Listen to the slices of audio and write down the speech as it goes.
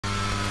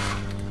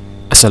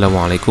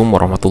Assalamualaikum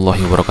warahmatullahi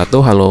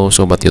wabarakatuh. Halo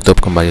sobat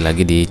YouTube, kembali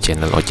lagi di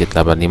channel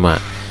Ojit85.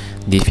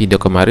 Di video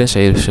kemarin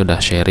saya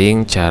sudah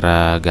sharing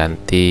cara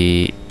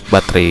ganti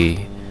baterai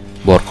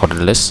bor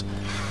cordless,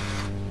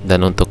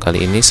 dan untuk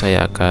kali ini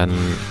saya akan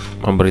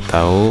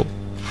memberitahu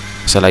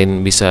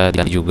selain bisa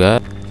diganti juga,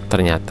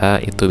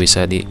 ternyata itu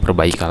bisa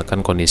diperbaiki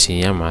asalkan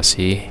kondisinya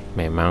masih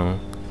memang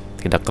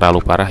tidak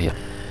terlalu parah ya.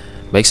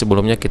 Baik,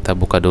 sebelumnya kita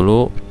buka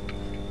dulu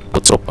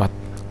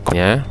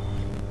bootstrap-nya.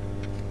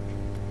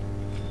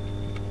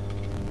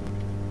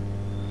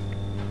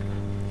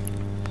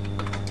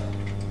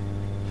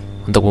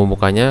 Untuk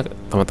membukanya,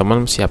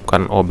 teman-teman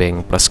siapkan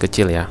obeng plus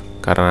kecil ya,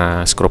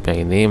 karena skrupnya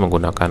ini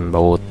menggunakan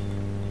baut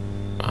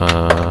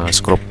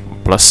skrup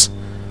plus.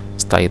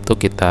 Setelah itu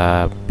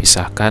kita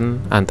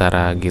pisahkan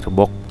antara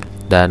gearbox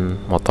dan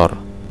motor.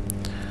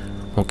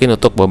 Mungkin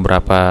untuk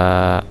beberapa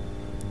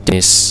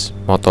jenis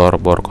motor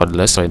bor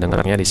cordless, sesuai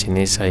dengannya di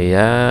sini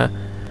saya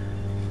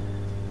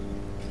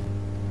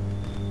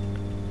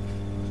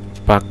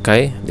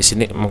pakai di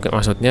sini, mungkin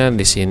maksudnya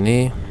di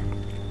sini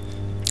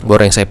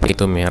bor yang saya pakai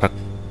itu merek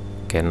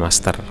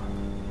Master.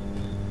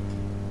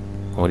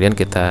 Kemudian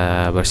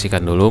kita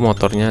bersihkan dulu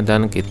motornya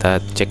dan kita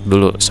cek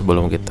dulu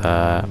sebelum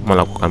kita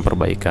melakukan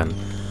perbaikan.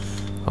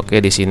 Oke,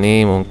 di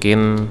sini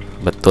mungkin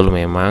betul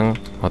memang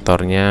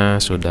motornya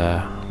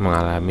sudah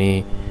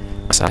mengalami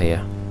masalah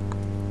ya.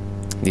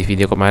 Di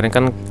video kemarin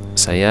kan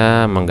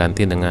saya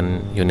mengganti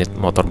dengan unit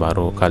motor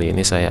baru. Kali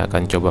ini saya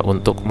akan coba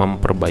untuk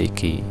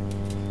memperbaiki.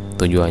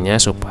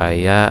 Tujuannya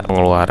supaya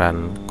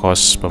pengeluaran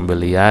kos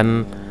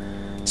pembelian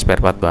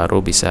spare part baru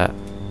bisa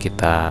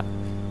kita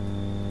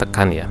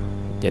tekan ya,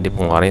 jadi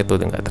pengeluarannya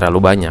itu enggak terlalu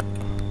banyak.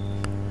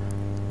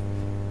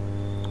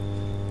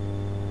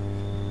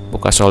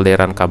 Buka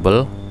solderan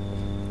kabel,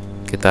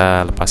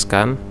 kita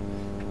lepaskan,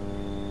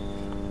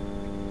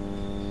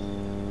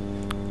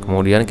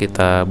 kemudian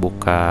kita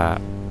buka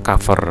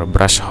cover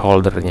brush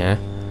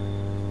holdernya.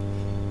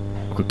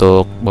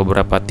 Untuk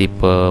beberapa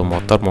tipe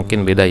motor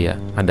mungkin beda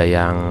ya, ada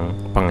yang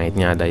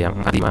pengaitnya ada yang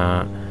 5,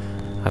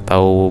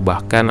 atau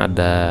bahkan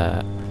ada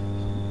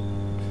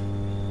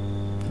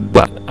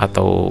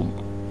atau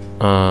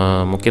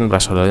mungkin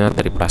brush holdernya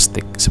dari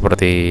plastik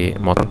seperti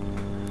motor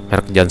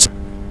merek Johnson.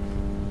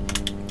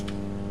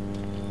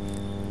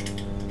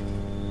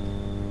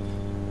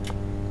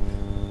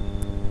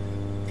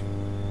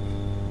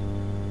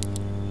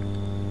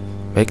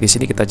 Baik, di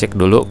sini kita cek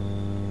dulu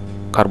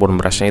karbon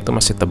brushnya itu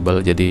masih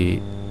tebal,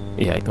 jadi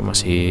ya itu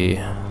masih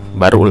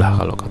baru lah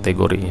kalau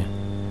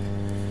kategorinya.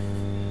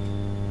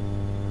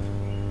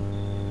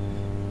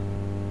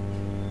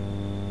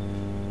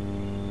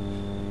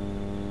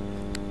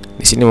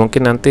 Di sini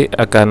mungkin nanti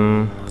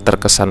akan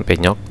terkesan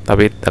penyok,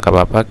 tapi tidak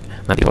apa-apa,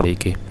 nanti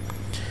perbaiki.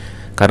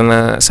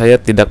 Karena saya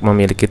tidak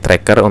memiliki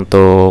tracker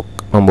untuk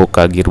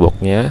membuka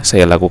gearboxnya,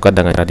 saya lakukan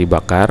dengan cara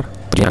dibakar.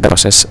 Jadi ada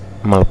proses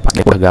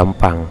melepasnya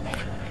gampang.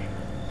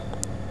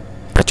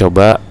 Nah,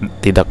 coba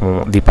tidak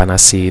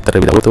dipanasi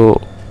terlebih dahulu itu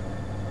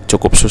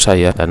cukup susah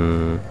ya,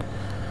 dan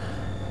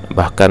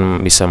bahkan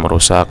bisa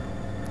merusak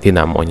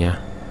dinamonya.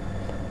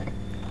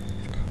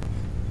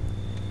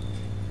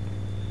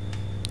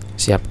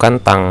 Siapkan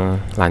tang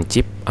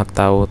lancip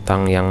atau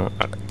tang yang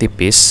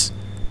tipis.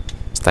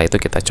 Setelah itu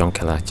kita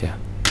congkel aja.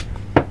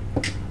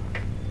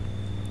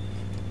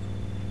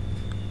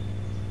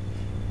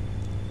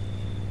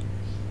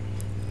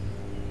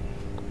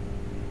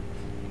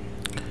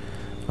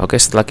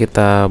 Oke, setelah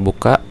kita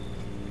buka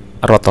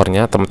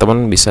rotornya,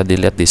 teman-teman bisa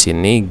dilihat di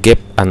sini gap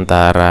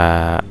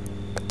antara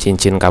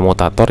cincin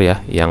kamutator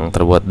ya, yang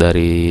terbuat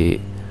dari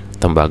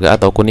tembaga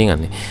atau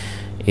kuningan nih.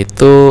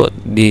 Itu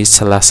di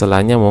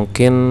sela-selanya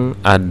mungkin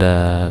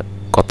ada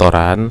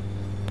kotoran,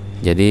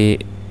 jadi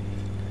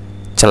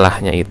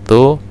celahnya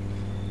itu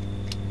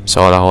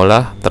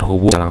seolah-olah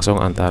terhubung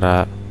langsung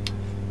antara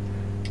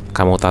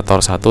kamutator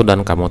satu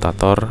dan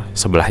kamutator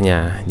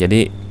sebelahnya.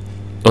 Jadi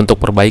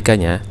untuk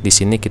perbaikannya di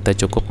sini kita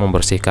cukup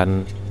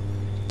membersihkan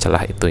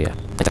celah itu ya.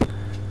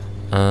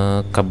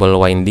 Kabel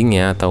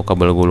windingnya atau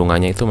kabel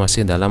gulungannya itu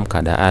masih dalam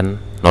keadaan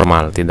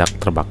normal, tidak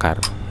terbakar.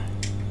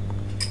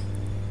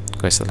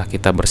 Oke, setelah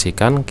kita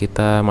bersihkan,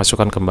 kita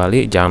masukkan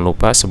kembali. Jangan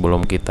lupa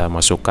sebelum kita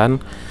masukkan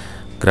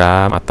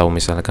gram atau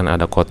misalkan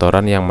ada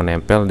kotoran yang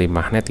menempel di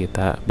magnet,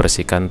 kita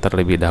bersihkan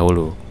terlebih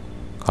dahulu.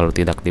 Kalau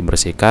tidak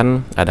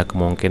dibersihkan, ada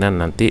kemungkinan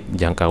nanti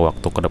jangka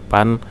waktu ke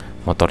depan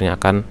motornya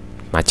akan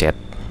macet.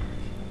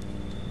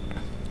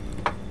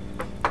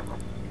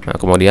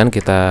 Nah, kemudian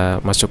kita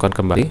masukkan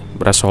kembali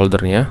brush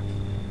holdernya.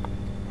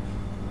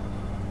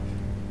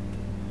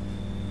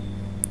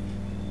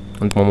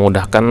 Untuk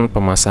memudahkan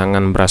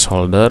pemasangan brush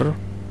holder,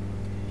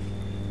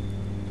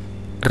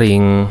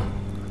 ring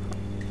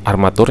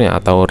armaturnya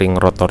atau ring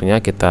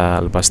rotornya kita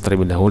lepas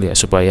terlebih dahulu ya,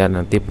 supaya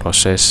nanti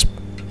proses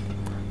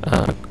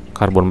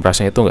karbon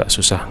brushnya itu nggak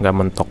susah, nggak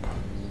mentok.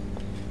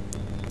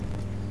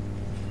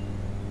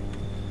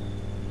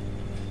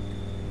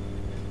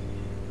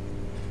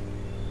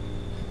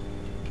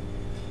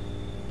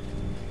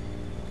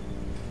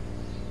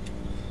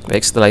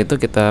 Baik, setelah itu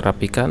kita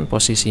rapikan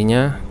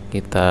posisinya,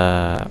 kita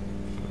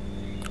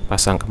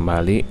pasang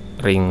kembali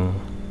ring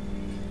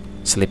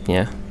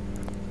slipnya.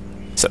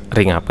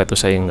 Ring apa itu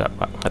saya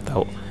nggak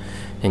tahu.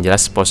 Yang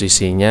jelas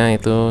posisinya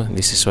itu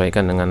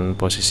disesuaikan dengan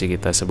posisi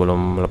kita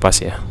sebelum lepas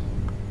ya.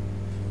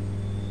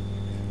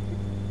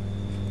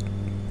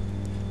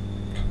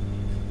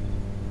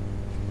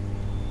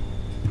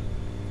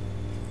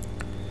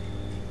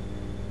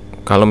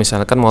 Kalau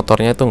misalkan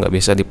motornya itu nggak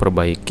bisa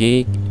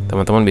diperbaiki,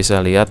 teman-teman bisa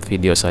lihat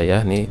video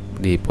saya nih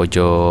di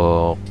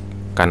pojok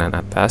kanan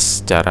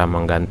atas. Cara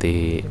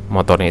mengganti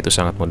motornya itu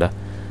sangat mudah.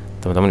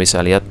 Teman-teman bisa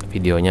lihat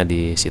videonya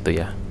di situ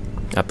ya,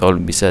 atau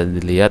bisa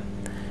dilihat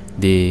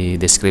di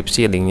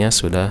deskripsi, linknya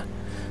sudah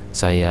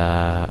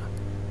saya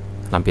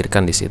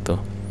lampirkan di situ.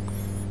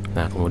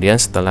 Nah, kemudian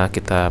setelah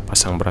kita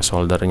pasang brush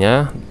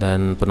holdernya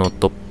dan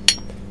penutup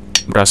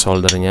brush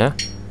holdernya,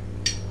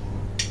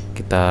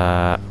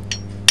 kita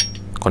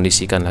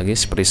kondisikan lagi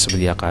seperti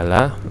sedia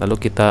kala, lalu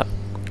kita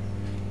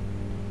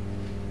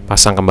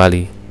pasang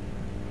kembali.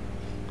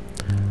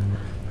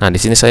 Nah, di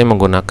sini saya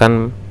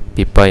menggunakan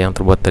pipa yang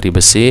terbuat dari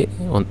besi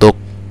untuk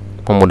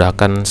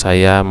memudahkan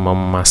saya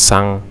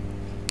memasang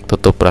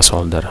tutup brush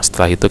holder.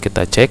 Setelah itu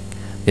kita cek.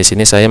 Di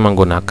sini saya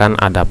menggunakan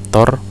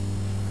adaptor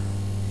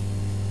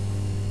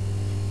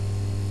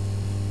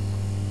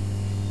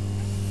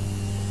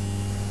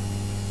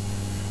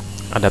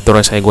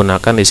yang saya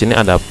gunakan di sini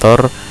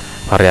adaptor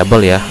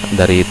variabel ya,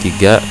 dari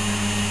 3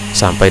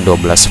 sampai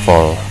 12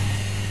 volt.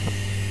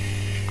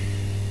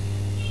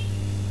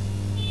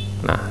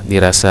 Nah,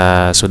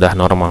 dirasa sudah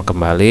normal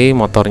kembali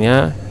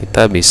motornya,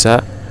 kita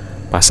bisa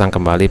pasang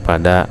kembali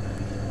pada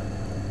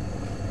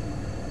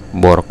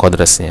bor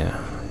kodresnya.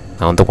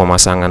 Nah, untuk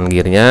pemasangan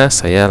gearnya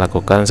saya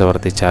lakukan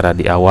seperti cara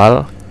di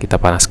awal, kita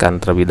panaskan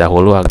terlebih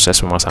dahulu agar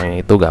proses memasangnya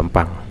itu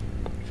gampang.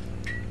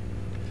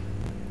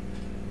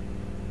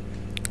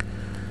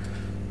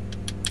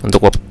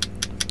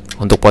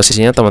 Untuk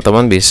posisinya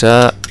teman-teman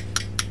bisa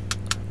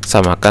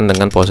samakan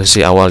dengan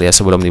posisi awal ya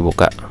sebelum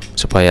dibuka,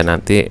 supaya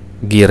nanti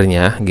gear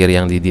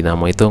yang di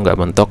dinamo itu nggak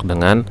mentok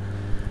dengan,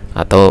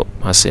 atau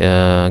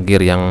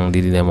gear yang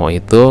di dinamo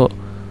itu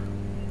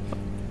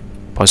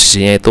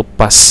posisinya itu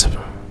pas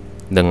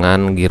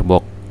dengan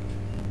gearbox.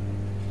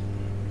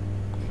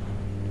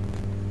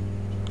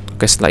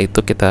 Oke, setelah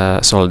itu kita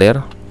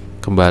solder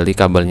kembali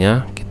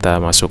kabelnya, kita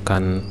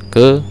masukkan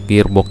ke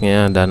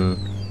gearboxnya dan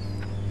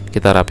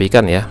kita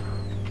rapikan ya.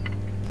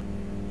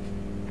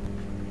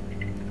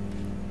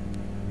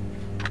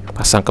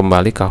 Pasang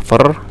kembali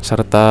cover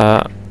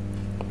serta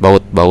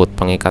baut-baut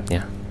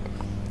pengikatnya.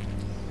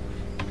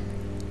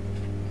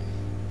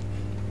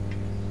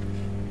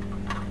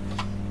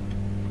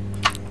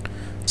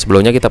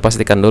 Sebelumnya kita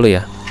pastikan dulu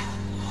ya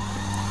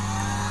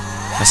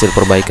hasil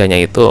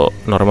perbaikannya itu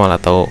normal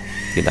atau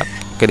tidak.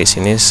 Oke, di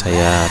sini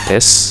saya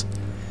tes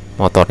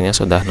motornya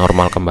sudah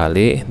normal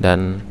kembali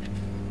dan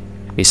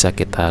bisa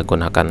kita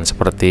gunakan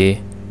seperti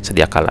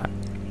sedia kala.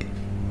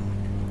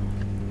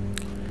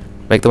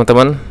 Baik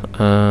teman-teman,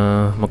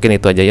 mungkin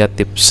itu aja ya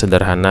tips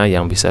sederhana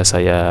yang bisa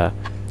saya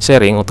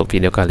sharing untuk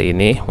video kali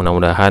ini.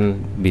 Mudah-mudahan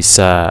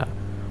bisa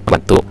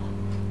membantu.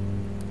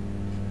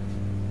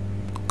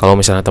 Kalau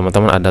misalnya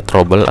teman-teman ada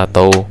trouble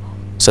atau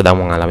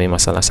sedang mengalami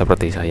masalah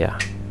seperti saya.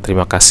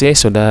 Terima kasih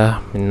sudah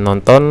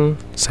menonton.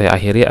 Saya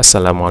akhiri.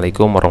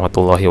 Assalamualaikum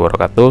warahmatullahi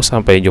wabarakatuh.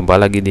 Sampai jumpa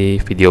lagi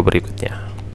di video berikutnya.